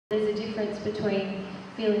There's a difference between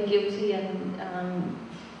feeling guilty and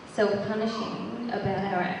self-punishing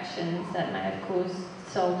about our actions that may have caused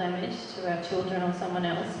soul damage to our children or someone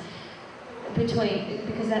else,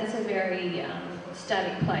 because that's a very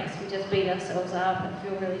static place. We just beat ourselves up and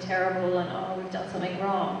feel really terrible and, oh, we've done something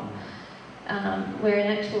wrong. Where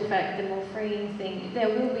in actual fact, the more freeing thing, there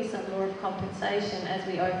will be some law of compensation as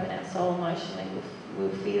we open our soul emotionally. We'll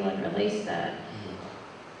feel and release that.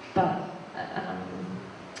 But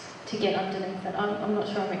to get underneath that, I'm not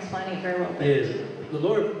sure I'm explaining it very well. But yes,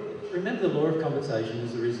 remember the law of compensation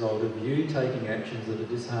is the result of you taking actions that are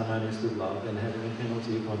disharmonious with love and having a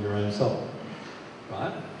penalty upon your own soul,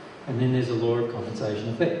 right? And then there's a law of compensation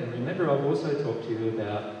effect. And remember, I've also talked to you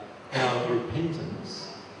about how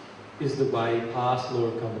repentance is the way past law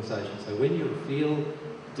of compensation. So when you feel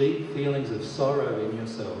deep feelings of sorrow in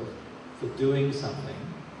yourself for doing something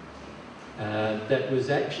that was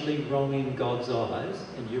actually wrong in God's eyes,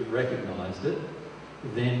 and you've recognised it,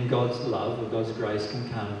 then God's love or God's grace can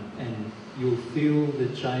come and you'll feel the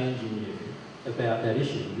change in you about that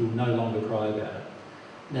issue. You'll no longer cry about it.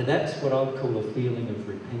 Now that's what I would call a feeling of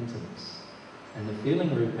repentance. And the feeling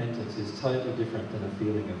of repentance is totally different than a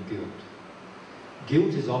feeling of guilt.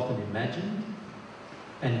 Guilt is often imagined,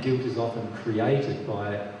 and guilt is often created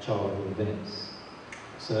by childhood events.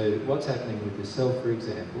 So what's happening with yourself, for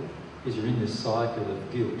example, is you're in this cycle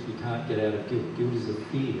of guilt. You can't get out of guilt. Guilt is a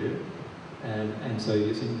fear, and so you're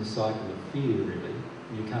in this cycle of fear, really.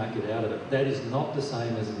 You can't get out of it. That is not the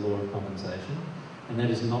same as the law of compensation, and that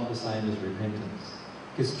is not the same as repentance.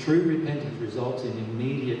 Because true repentance results in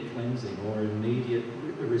immediate cleansing or immediate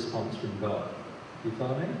response from God. You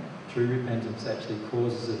follow me? True repentance actually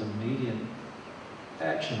causes an immediate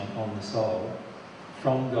action upon the soul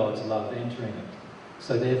from God's love entering it.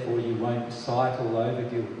 So therefore you won't cycle over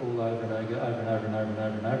guilt all over and over and over and over and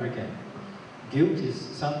over and over again. Guilt is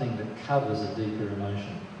something that covers a deeper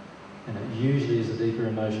emotion. And it usually is a deeper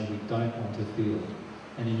emotion we don't want to feel.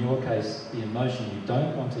 And in your case, the emotion you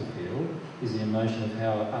don't want to feel is the emotion of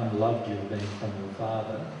how unloved you've been from your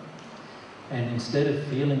father. And instead of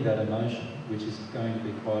feeling that emotion, which is going to be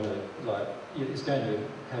it's going to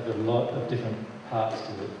have a lot of different parts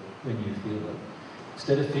to it when you feel it.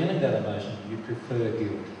 Instead of feeling that emotion, you prefer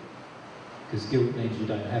guilt. Because guilt means you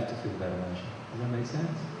don't have to feel that emotion. Does that make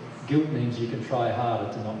sense? Guilt means you can try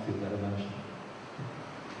harder to not feel that emotion.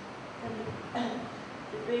 And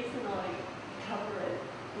the reason I cover it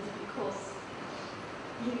is because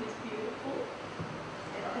he was beautiful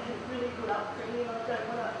and I had a really good upbringing.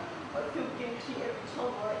 I feel guilty every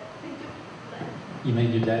time I think of that. You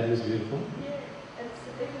mean your dad was beautiful? Yeah, and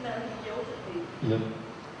so even though he yelled at me, Yep.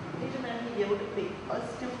 even though he yelled at me, I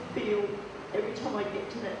still feel, every time I get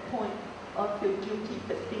to that point, I feel guilty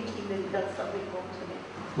for thinking that he does something wrong to me.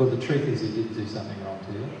 Well, the truth is he did do something wrong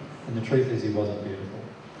to you, and the truth is he wasn't beautiful.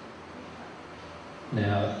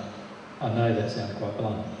 Now, I know that sounds quite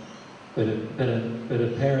blunt, but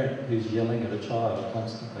a parent who's yelling at a child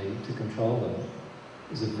constantly to control them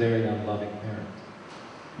is a very unloving parent.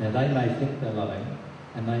 Now, they may think they're loving,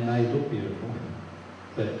 and they may look beautiful,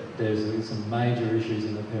 but there's some major issues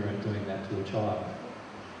in the parent doing that to a child.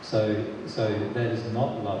 So that is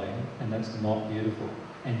not loving, and that's not beautiful.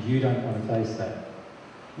 And you don't want to face that.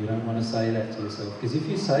 You don't want to say that to yourself. Because if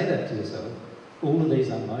you say that to yourself, all of these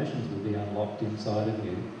emotions will be unlocked inside of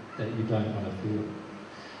you that you don't want to feel.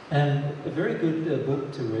 And a very good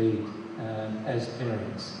book to read as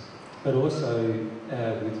parents, but also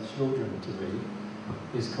with children to read,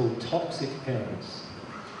 is called Toxic Parents.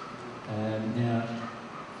 Now,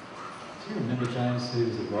 do you remember James, who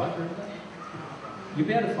was the writer of that? You'll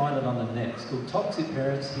be able to find it on the net. It's called Toxic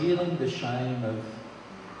Parents, Healing the Shame of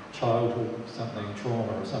Childhood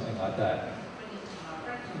Trauma or something like that.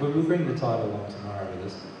 We'll bring the title along tomorrow with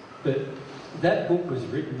us. But that book was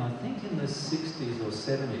written, I think, in the 60s or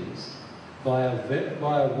 70s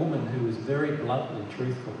by a woman who was very bluntly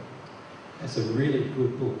truthful. It's a really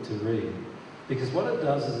good book to read. Because what it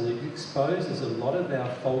does is it exposes a lot of our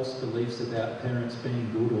false beliefs about parents being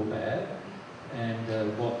good or bad,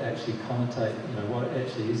 and what actually what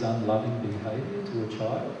actually is unloving behaviour to a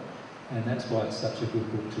child. And that's why it's such a good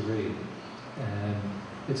book to read.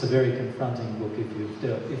 It's a very confronting book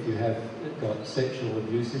if you have got sexual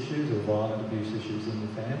abuse issues or violent abuse issues in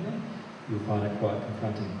the family. You'll find it quite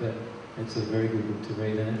confronting, but it's a very good book to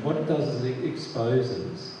read. And what it does is it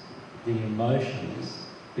exposes the emotions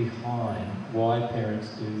behind why parents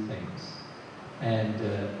do things,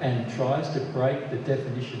 and tries to break the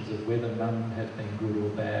definitions of whether mum has been good or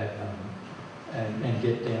bad mum, and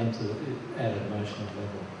get down to it at an emotional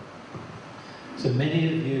level. So many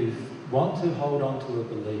of you want to hold on to a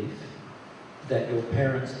belief that your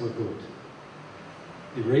parents were good.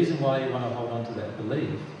 The reason why you want to hold on to that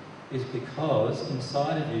belief is because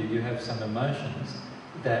inside of you, you have some emotions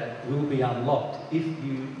that will be unlocked if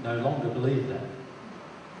you no longer believe that.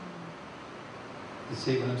 You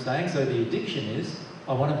see what I'm saying? So the addiction is,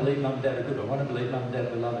 I want to believe mum and dad are good. I want to believe mum and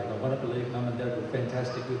dad were loving. I want to believe mum and dad were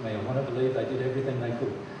fantastic with me. I want to believe they did everything they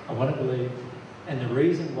could. I want to believe... And the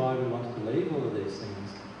reason why we want to believe all of these things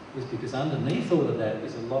is because underneath all of that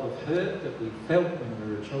is a lot of hurt that we felt when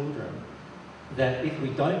we were children, that if we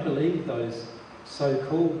don't believe those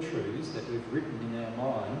so-called truths that we've written in our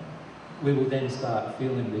mind, we will then start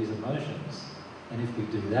feeling these emotions. And if we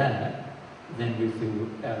do that, then we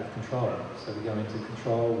feel out of control. So we go into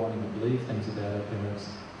control, wanting to believe things about our parents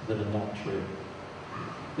that are not true.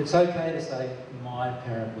 It's okay to say, my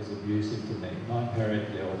parent was abusive to me, my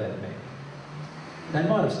parent yelled at me. They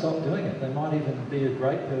might have stopped doing it. They might even be a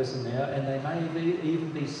great person now, and they may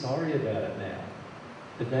even be sorry about it now.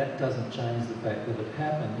 But that doesn't change the fact that it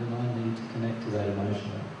happened, and I need to connect to that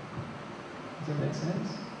emotionally. Does that make sense?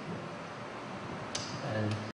 And